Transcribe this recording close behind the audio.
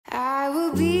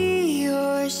will be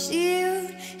your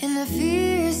shield. In the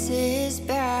fiercest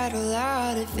battle,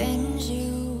 I'll defend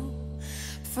you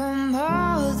from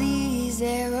all these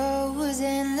arrows,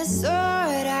 and the sword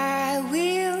I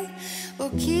wield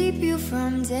will keep you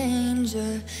from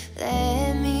danger.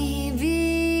 Let me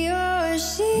be your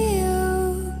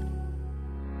shield.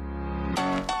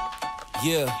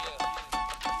 Yeah.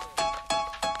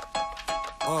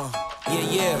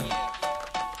 Yeah.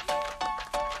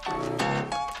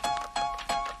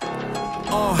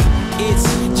 It's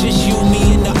just you,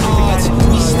 me, and the odds.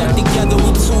 We stuck together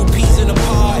with two peas in a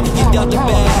pod. You dealt a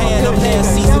bad hand, I'm now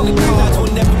seizing the cards.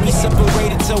 We'll never be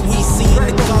separated till we see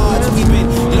in the gods. We've been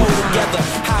low together,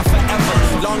 high forever.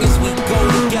 Long as we go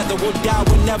together, we'll die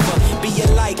whenever. Be a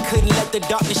light, couldn't let the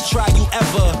darkness try you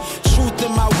ever. Truth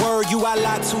in my word, you I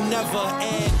lie to never.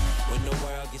 And when the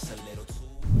world gets a little too...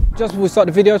 Just before we start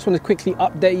the video, I just want to quickly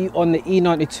update you on the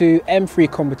E92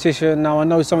 M3 competition. Now, I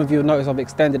know some of you have noticed I've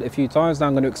extended it a few times. Now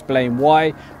I'm going to explain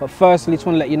why. But firstly, just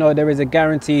want to let you know there is a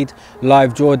guaranteed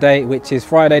live draw date, which is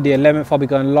Friday the 11th. I'll be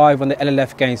going live on the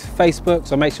LLF Games Facebook,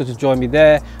 so make sure to join me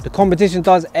there. The competition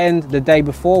does end the day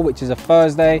before, which is a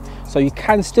Thursday, so you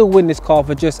can still win this car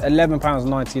for just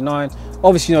 £11.99.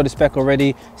 Obviously, you know the spec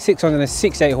already.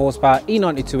 668 horsepower,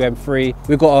 E92 M3.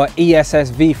 We've got our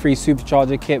ESS V3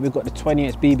 supercharger kit. We've got the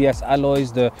 20-inch BBS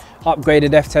alloys, the upgraded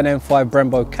F10 M5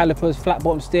 Brembo calipers, flat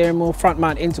bottom steering wheel, front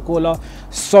mount intercooler.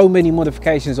 So many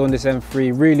modifications on this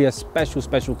M3. Really a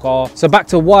special car. So back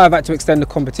to why I've had to extend the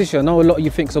competition. I know a lot of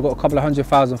you think I've got a couple of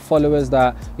 100,000 followers,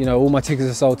 that, you know, all my tickets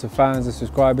are sold to fans and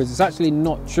subscribers. It's actually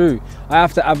not true. I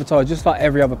have to advertise just like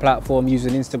every other platform,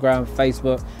 using Instagram,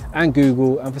 Facebook and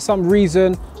Google, and for some reason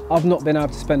I've not been able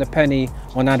to spend a penny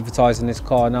on advertising this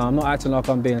car. Now, I'm not acting like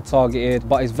I'm being targeted,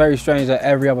 but it's very strange that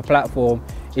every other platform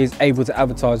is able to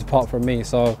advertise apart from me.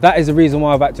 So that is the reason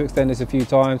why I've had to extend this a few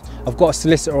times. I've got a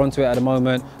solicitor onto it at the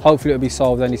moment. Hopefully it'll be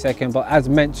solved any second. But as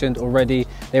mentioned already,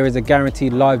 there is a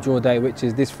guaranteed live draw date, which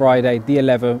is this Friday, the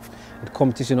 11th. The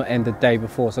competition will end the day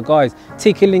before. So guys,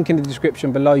 tick a link in the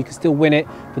description below. You can still win it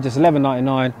for just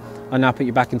 £11.99. I'll now put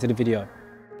you back into the video.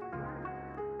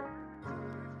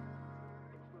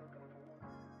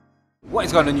 What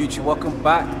is going on YouTube? Welcome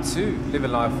back to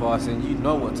Living Life Fast, and you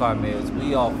know what time it is.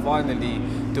 We are finally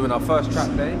doing our first track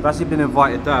day. I've actually been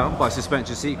invited down by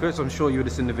Suspension Secrets. I'm sure you would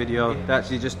have seen the video. They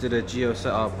actually just did a geo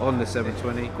setup on the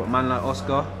 720. Got a man like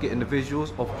Oscar getting the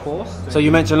visuals, of course. So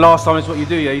you mentioned last time is what you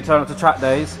do, yeah? You turn up to track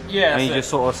days, yeah, and you just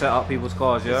sort of set up people's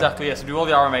cars, yeah? Exactly, yes. Yeah. So we do all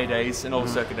the RMA days and all the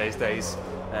circuit days.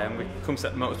 We come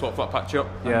set the motorsport flat patch up,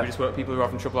 and we just work people who are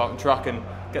having trouble out on track and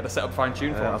get the setup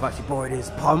fine-tuned for. I've actually borrowed his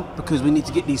pump because we need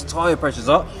to get these tyre pressures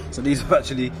up. So these are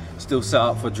actually still set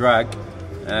up for drag.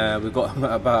 We've got them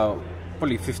at about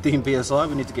probably 15 PSI.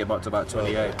 We need to get back to about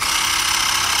 28.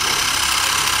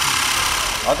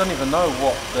 I don't even know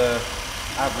what the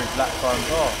average lap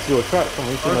times are. It's your track, come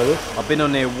on, you should know this. I've been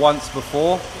on here once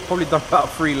before, probably done about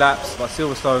 3 laps, but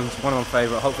Silverstone's one of my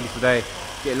favourite. Hopefully today,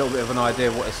 get a little bit of an idea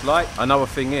of what it's like. Another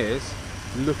thing is,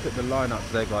 look at the lineup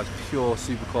today, guys. Pure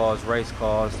supercars, race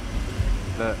cars.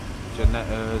 Look,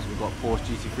 Janettas, we've got Porsche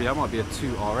GT3. That might be a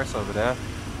 2 RS over there.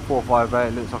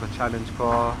 458 looks like a challenge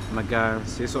car. Mclaren.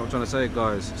 See, that's what I'm trying to say,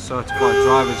 guys. Certified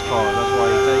driver's car. That's why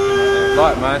you're taking it there.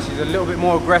 Right, man. She's a little bit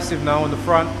more aggressive now on the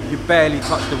front. You barely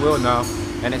touch the wheel now,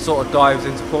 and it sort of dives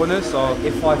into corners. So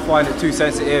if I find it too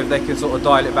sensitive, they can sort of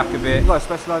dial it back a bit. You guys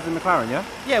specialise in McLaren, yeah?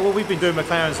 Yeah, well, we've been doing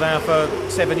McLarens now for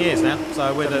 7 years now.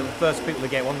 So we're the first people to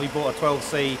get one. We bought a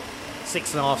 12C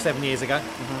 6.5, 7 years ago.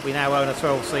 We now own a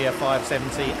 12C, a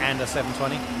 570 and a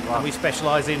 720. Right. And we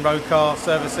specialise in road car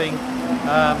servicing.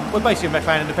 We're basically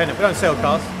McLaren independent. We don't sell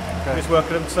cars. Okay. We just work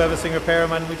at them, servicing, repair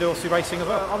them, and we do obviously racing as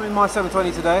well. I'm in my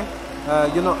 720 today.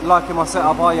 You're not liking my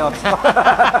setup, are you?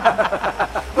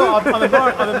 Well, I'm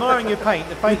admiring your paint.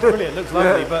 The paint's brilliant, it looks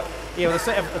lovely, but yeah, with a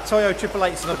set of Toyo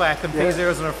 888s in the back and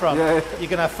P0s in the front, you're going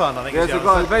to have fun, I think. Yeah, so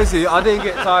guys, basically, I didn't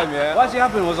get time, yeah. What actually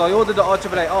happened was I ordered the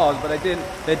R888Rs,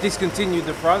 but they discontinued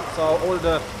the front, so I ordered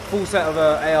a full set of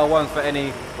AR1s for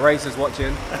any racers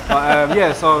watching. But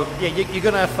yeah, so... Yeah, you're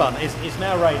going to have fun. It's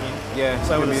now raining. Yeah.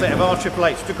 So with a set of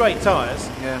R888s, which are great tyres,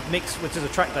 mixed, which is a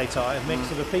track day tyre, mixed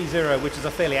with a P0, which is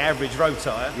a fairly average road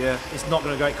tyre, it's not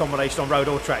going to be a great combination on road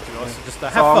or track, to be honest. So just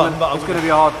have fun. But it's going to be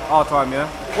a hard time, yeah?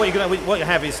 What you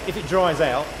have is, if it dries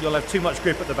out, you'll have too much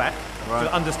grip at the back. Right.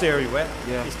 So understeer is wet.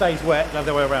 Yeah. It stays wet, you'll have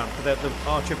the way around. The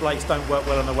R888s don't work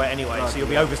well on the wet anyway, so you'll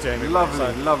be oversteering.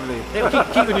 Lovely, lovely. It'll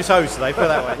keep you on your toes today, put it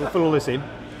that way. We'll fill all this in.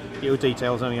 Little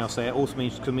details, anything else there. It also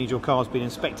means your car's been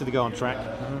inspected to go on track.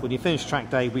 When you finish track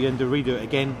day, we then redo it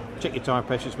again. Check your tyre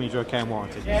pressures, means you're okay and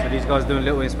warranted. So these guys doing a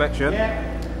little inspection.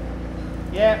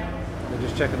 Yeah. They're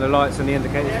just checking the lights and the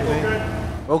indicators for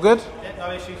me. All good?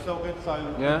 no issues, it's all good.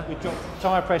 So Yeah?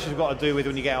 tyre pressure's got to do with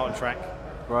when you get out on track.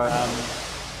 Right.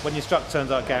 When your struck turns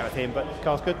out, get out with him, but the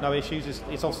car's good, no issues.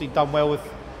 It's obviously done well with.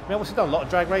 I mean, obviously done a lot of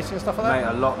drag racing and stuff like that.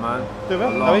 Mate, a lot, man. Do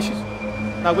well, no issues.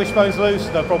 No wishbones loose,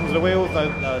 no problems with the wheels,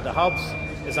 no the hubs.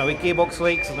 There's no gearbox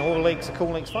leaks, and all the leaks, the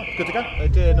coolant leaks, fine, good to go. I'll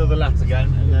do another lap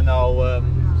again, and then I'll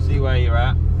see where you're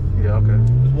at. Yeah, okay.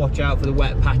 Just watch out for the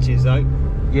wet patches, though.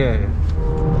 Yeah.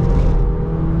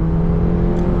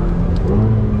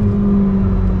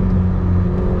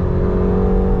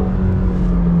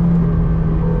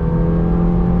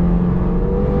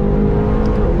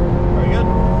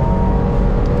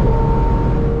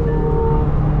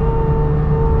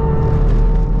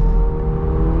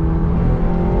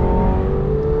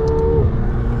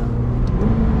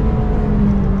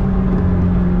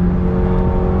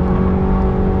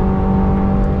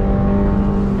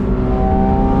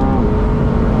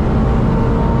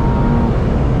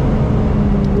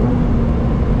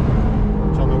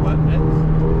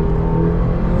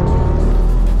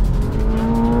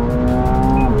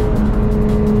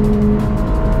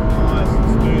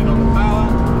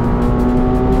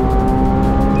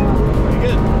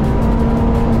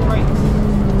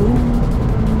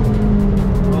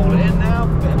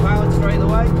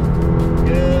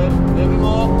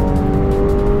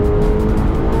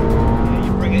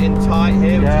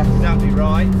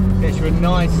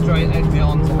 Nice straight exit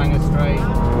on to Hanger Straight.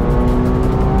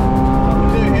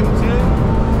 We'll do him too.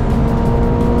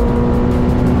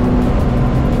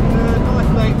 Good,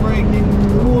 nice late braking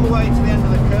all the way to the end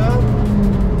of the curve.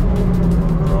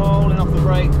 Rolling off the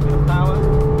brakes, bit of power.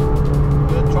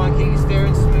 Good, try and keep your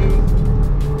steering smooth.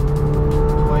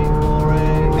 Wait for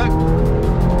it, go.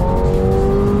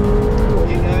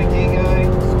 Keep going,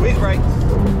 squeeze brakes.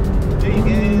 G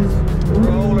gears,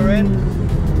 roll her in.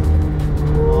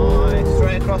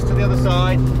 Straight across to the other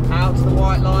side, out to the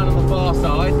white line on the far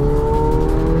side.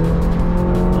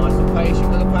 Nice and patient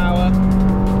with the power.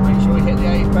 Make sure you hit the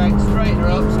apex, straighten her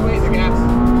up, squeeze the gas.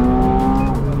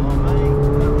 Come on,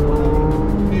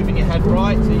 mate. Moving your head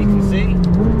right so you can see.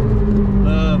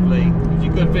 Lovely. Gives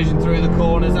you good vision through the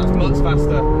corners, that's much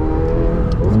faster.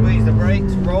 Squeeze the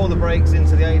brakes, roll the brakes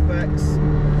into the apex.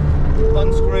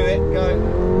 Unscrew it, go.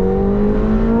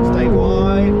 Stay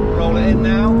wide, roll it in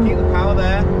now, keep the power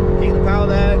there. Keep the power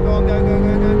there, go on, go, go,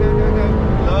 go, go, go, go, go.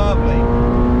 Lovely.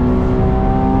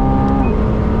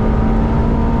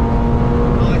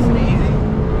 Nice and easy.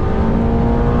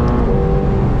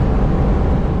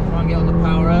 Try and get on the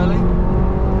power early.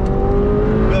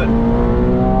 Good.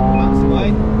 That's the way.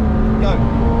 Go.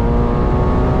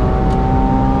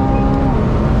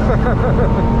 A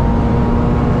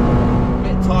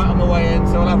bit tight on the way in,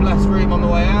 so we'll have less room on the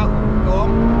way out. Go on.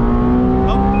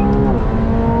 Up.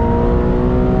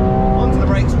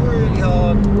 Brakes really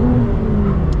hard.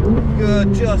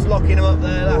 Good, just locking them up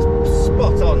there. That's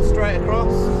spot on. Straight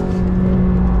across.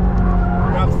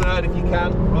 Grab third if you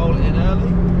can. Roll it in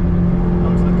early.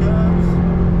 Onto the curves.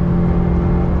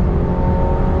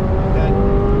 Okay.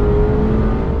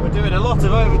 We're doing a lot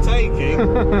of overtaking,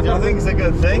 which I think is a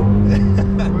good thing.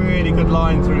 Really good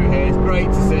line through here. It's great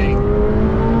to see.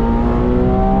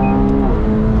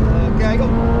 Okay, go.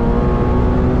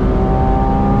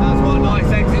 That's what a nice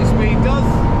exit speed does.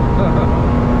 Over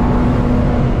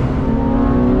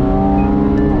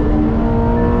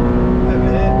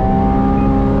here.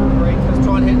 Great, let's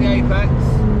try and hit the apex.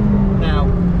 Now.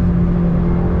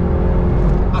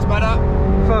 That's better.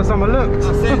 First time I looked.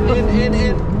 That's it,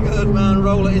 in. Good man,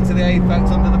 roll it into the apex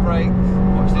under the brakes.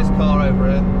 Watch this car over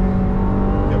here.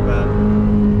 Good man.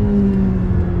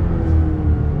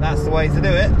 That's the way to do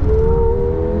it.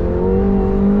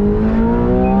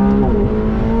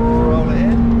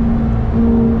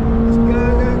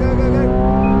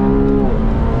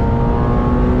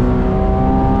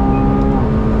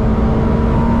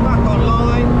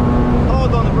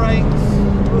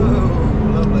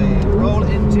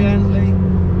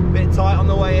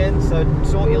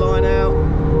 Sort your line out,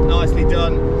 nicely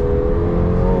done.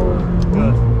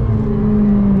 Good.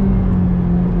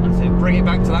 That's it, bring it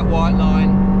back to that white line.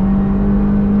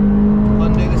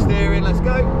 Undo the steering, let's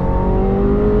go.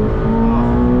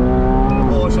 Oh,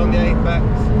 Porsche on the apex.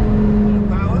 Bit of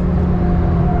power.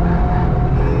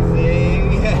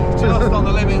 Easy, yeah, just on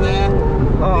the limit there.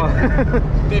 Oh, I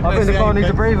think the car needs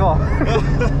a breather.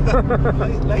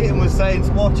 Leighton was saying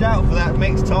to watch out for that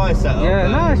mixed tyre setup. Yeah,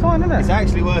 no, it's fine, isn't it? It's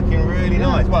actually working really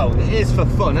nice. Well, it is for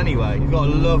fun anyway. You've got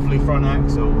a lovely front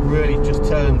axle, really just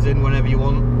turns in whenever you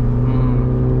want.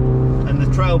 And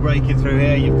the trail braking through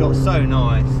here, you've got so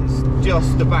nice. It's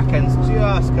just, the back end's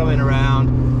just coming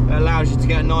around. It allows you to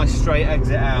get a nice straight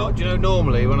exit out. Do you know,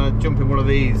 normally when I jump in one of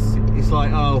these, it's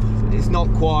like, oh, it's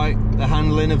not quite the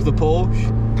handling of the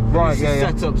Porsche. Right, it's yeah,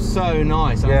 set up so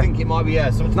nice. I think it might be,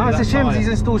 something No, it's the shims. He's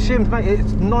installed shims, mate.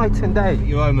 It's night and day.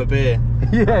 You owe him a beer.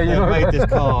 Yeah, you know. Made this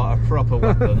car a proper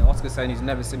weapon. Oscar's saying he's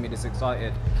never seen me this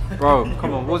excited. Bro,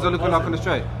 come on. What's it looking like on the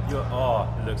straight?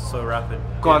 It looks so rapid.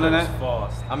 Go on, innit?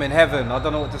 Fast. I'm in heaven. I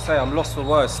don't know what to say. I'm lost for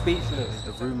words. Speechless.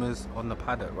 The rumours on the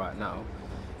paddock right now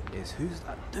is, who's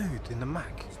that dude in the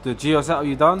Mac? The Geo setup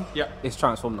you done? Yeah. It's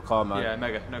transformed the car, man. Yeah,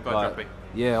 mega. No, guys happy.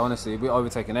 Yeah, honestly, we're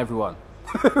overtaking everyone.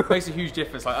 Makes a huge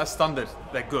difference. Like, as standard,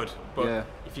 they're good, but Yeah.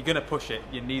 if you're gonna push it,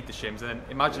 you need the shims. And then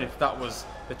imagine if that was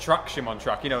the track shim on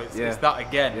track. You know, it's that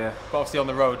again. Yeah. But obviously on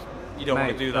the road, you don't Mate,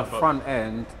 want to do that. The but front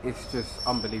end, it's just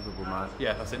unbelievable, man.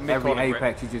 yeah, that's it. Every Mid-corner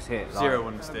apex grip, you just hit. zero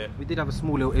understeer. We did have a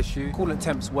small little issue. Coolant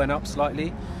temps went up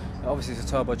slightly. Obviously it's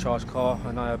a turbocharged car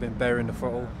and I have been bearing the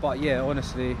throttle. But yeah,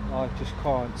 honestly, I just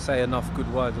can't say enough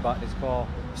good words about this car.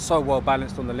 So well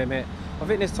balanced on the limit. I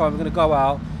think this time we're going to go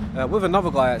out with another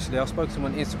guy actually. I've spoken to him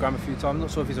on Instagram a few times. I'm not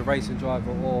sure if he's a racing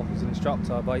driver or he's an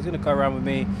instructor, but he's going to go around with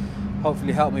me,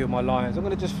 hopefully help me with my lines. I'm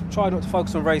going to just try not to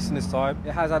focus on racing this time.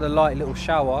 It has had a light little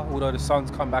shower, although the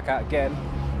sun's come back out again.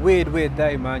 Weird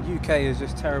day, man. UK is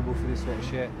just terrible for this sort of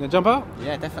shit. You gonna jump out?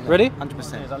 Yeah, definitely. Ready?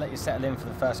 100%. I'll let you settle in for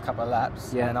the first couple of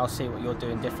laps, Yeah. and I'll see what you're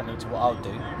doing differently to what I'll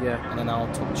do. Yeah. And then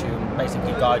I'll talk to you and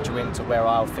basically guide you into where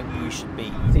I think you should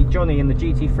be. See, Johnny in the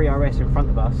GT3 RS in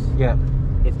front of us. Yeah.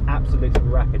 It's absolutely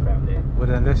rapid round here. Well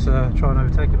then, let's try and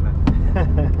overtake him then.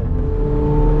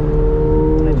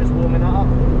 They're just warming that up.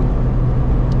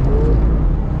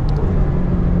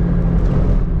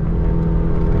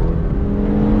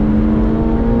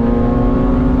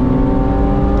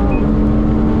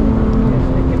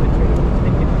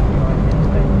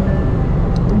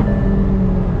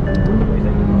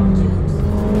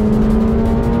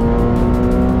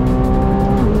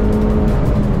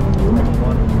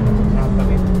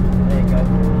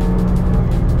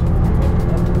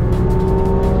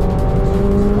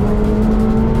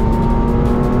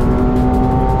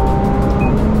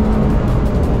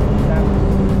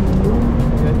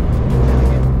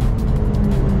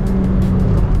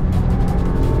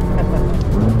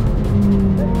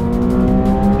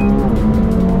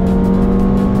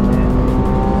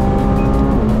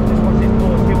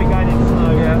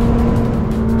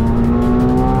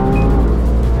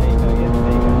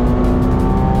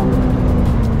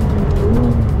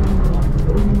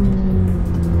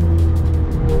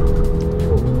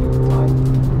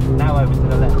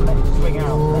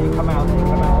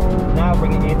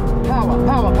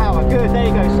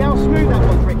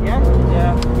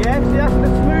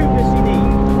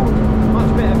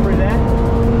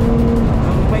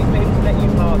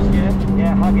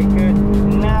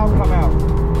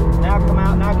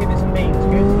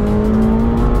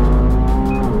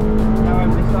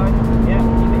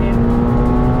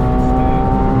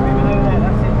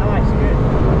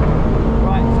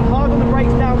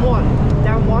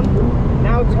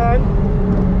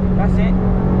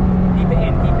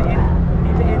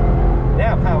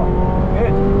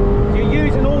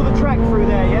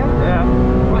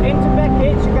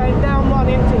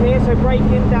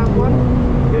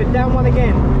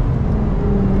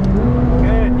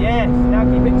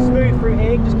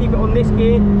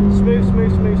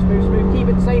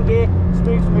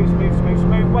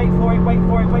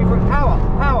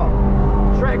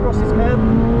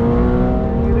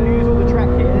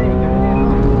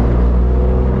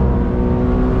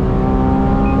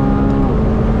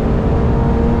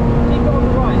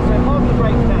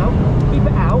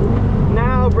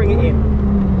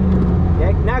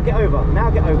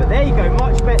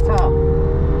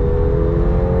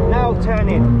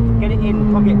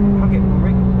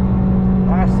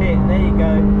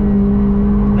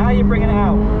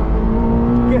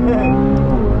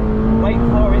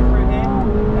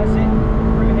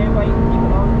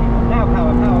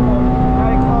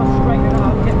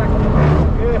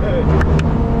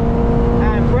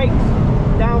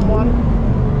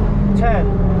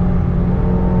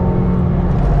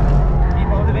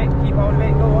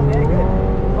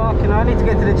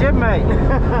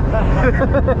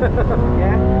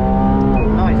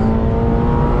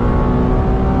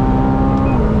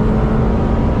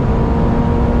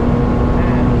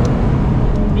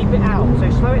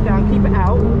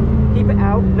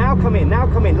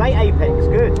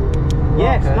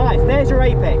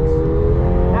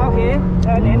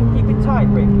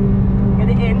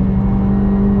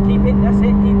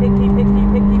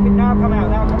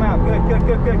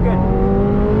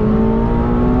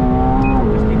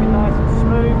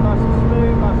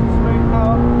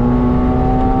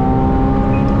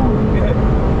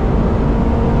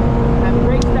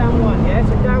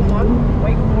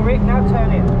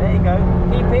 you go.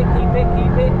 Keep it, keep it,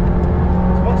 keep it.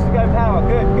 It wants to go power.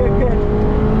 Good, good, good.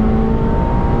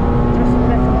 Just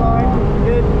left of line.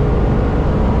 Good.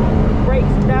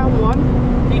 Brakes down one.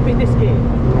 Keep it this gear.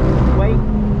 Wait,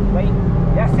 wait.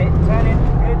 That's it. Turn in.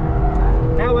 Good.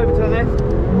 Now over to the left.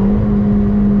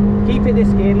 Keep it this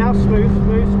gear. Now smooth,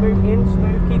 smooth, smooth. In,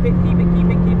 smooth. Keep it, keep it, keep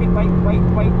it, keep it. Wait, wait,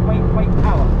 wait, wait, wait.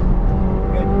 Power.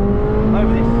 Good.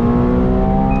 Over this.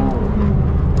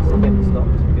 This is a bit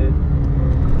stopped. Good.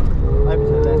 Over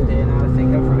to the left here. Now let's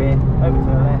go through here. Over to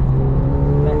the left.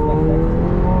 Left, left, left.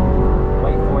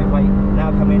 Wait for it. Wait. Now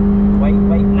come in. Wait,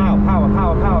 wait. Now power,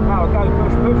 power, power, power. Go.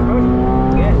 Push, push, push.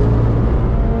 Yes.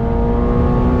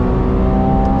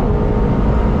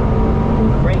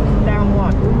 Brakes down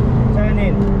one. Turn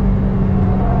in.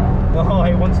 Oh,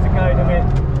 it wants to go, doesn't it?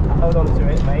 Hold on to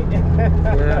it, mate.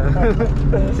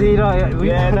 Yeah. See, like,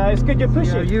 yeah, no, it's good you're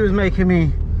pushing. You was making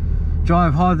me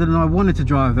drive harder than I wanted to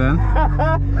drive then.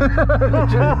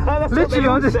 Literally,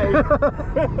 I just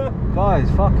guys,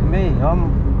 fuck me.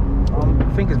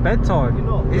 I think it's bedtime. You're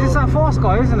not. Is this that fast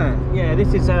guy, isn't it? Yeah,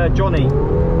 this is Johnny.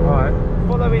 Alright.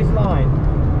 Follow his line.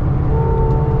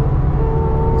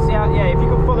 See how? Yeah, if you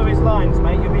can follow his lines,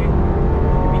 mate, you'll be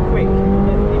quick. You'll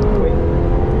definitely be quick.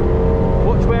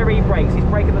 Watch where he brakes. He's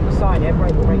braking at the sign. Yeah,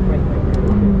 brake, brake, brake, brake.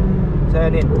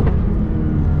 Turn in.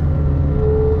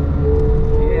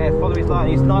 Yeah, follow his line.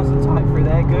 He's nice and tight through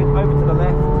there. Good. Over to the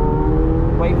left.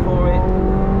 Wait for it.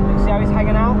 See how he's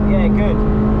hanging out? Yeah, good.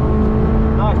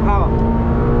 Nice power.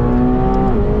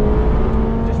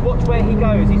 Just watch where he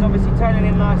goes. He's obviously turning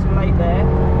in nice and late there.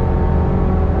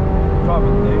 Driver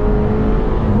will do.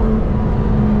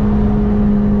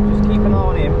 Just keep an eye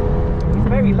on him. He's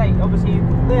very late. Obviously,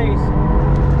 there he's.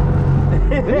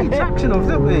 We need traction off,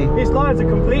 don't we? His lines are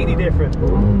completely different.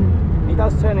 He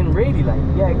does turn in really late.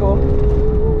 Yeah, go on.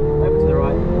 Over to the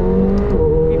right.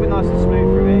 Keep it nice and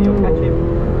smooth through here. You'll catch him.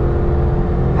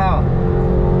 Power.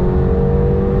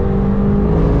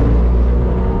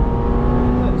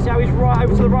 Look, see how he's right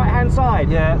over to the right hand side?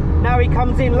 Yeah. Now he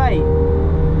comes in late.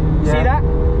 Yeah. See that?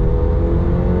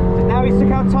 So now he's look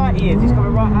how tight he is. He's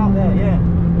coming right out there. Yeah.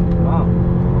 Wow.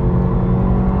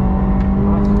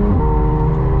 Nice.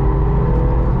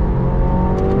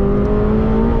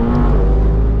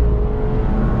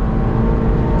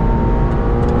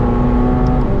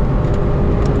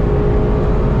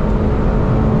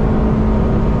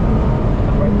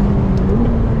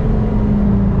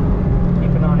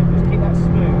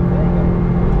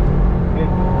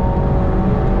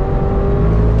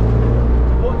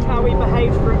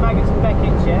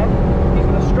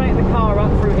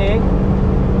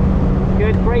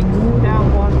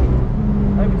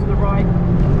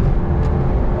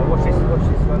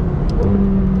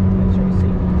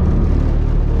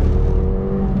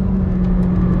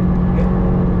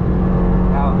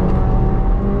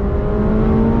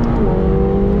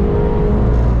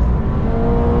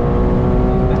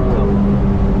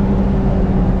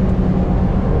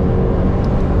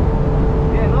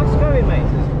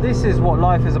 This is what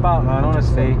life is about, man,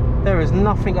 honestly. There is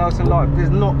nothing else in life. There's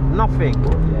nothing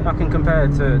that can compare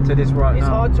to this right now. It's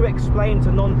hard to explain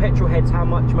to non-petrol heads how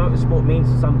much motorsport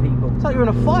means to some people. It's like you're in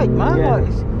a fight, man. Yeah. Like,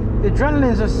 the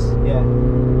adrenaline's just... Yeah.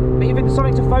 But even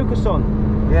something to focus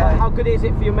on. Yeah. Like how good is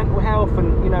it for your mental health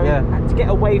and, you know, yeah, to get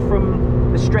away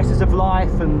from the stresses of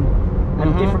life and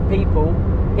different people.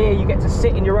 Here you get to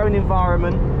sit in your own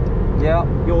environment. Yeah.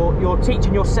 You're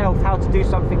teaching yourself how to do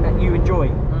something that you enjoy.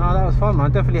 No, that was fun,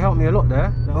 man. Definitely helped me a lot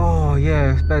there. Oh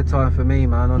yeah, it's bedtime for me,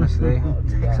 man. Honestly,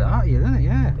 it's out you, isn't it?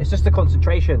 Yeah. It's just the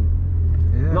concentration.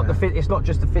 Yeah. Not the. It's not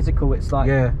just the physical. It's like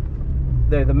yeah,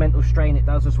 the mental strain it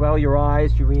does as well. Your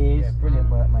eyes, your ears. Yeah, brilliant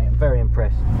work, mate. I'm very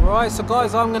impressed. Right, so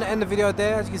guys, I'm gonna end the video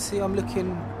there. As you can see, I'm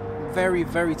looking very,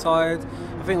 very tired.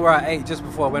 I think we're at 8 just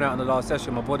before I went out on the last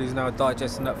session. My body's now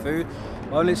digesting that food.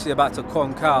 I'm literally about to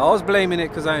conk out. I was blaming it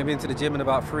because I ain't been to the gym in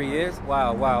about 3 years.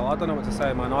 Wow, I don't know what to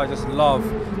say, man. I just love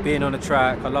being on the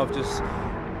track. I love just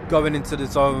going into the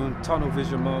zone, tunnel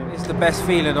vision mode. It's the best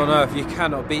feeling on earth. You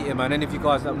cannot beat it, man. Any of you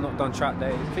guys that have not done track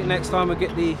days, I think next time I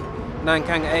get the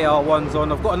Nankang AR1s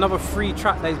on. I've got another 3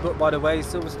 track days booked, by the way.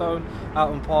 Silverstone,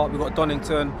 Alton Park, we've got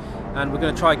Donington, and we're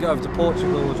going to try and get over to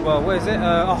Portugal as well. Where is it?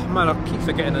 Oh man, I keep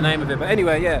forgetting the name of it. But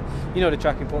anyway, yeah, you know the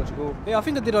track in Portugal. Yeah, I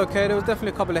think I did okay. There was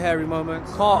definitely a couple of hairy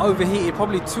moments. Car overheated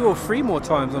probably 2 or 3 more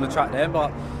times on the track there,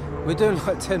 but we're doing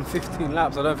like 10-15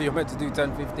 laps. I don't think you're meant to do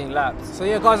 10-15 laps. So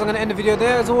yeah, guys, I'm going to end the video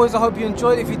there. As always, I hope you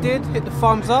enjoyed. If you did, hit the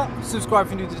thumbs up, subscribe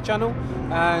if you're new to the channel,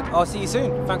 and I'll see you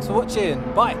soon. Thanks for watching.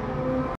 Bye.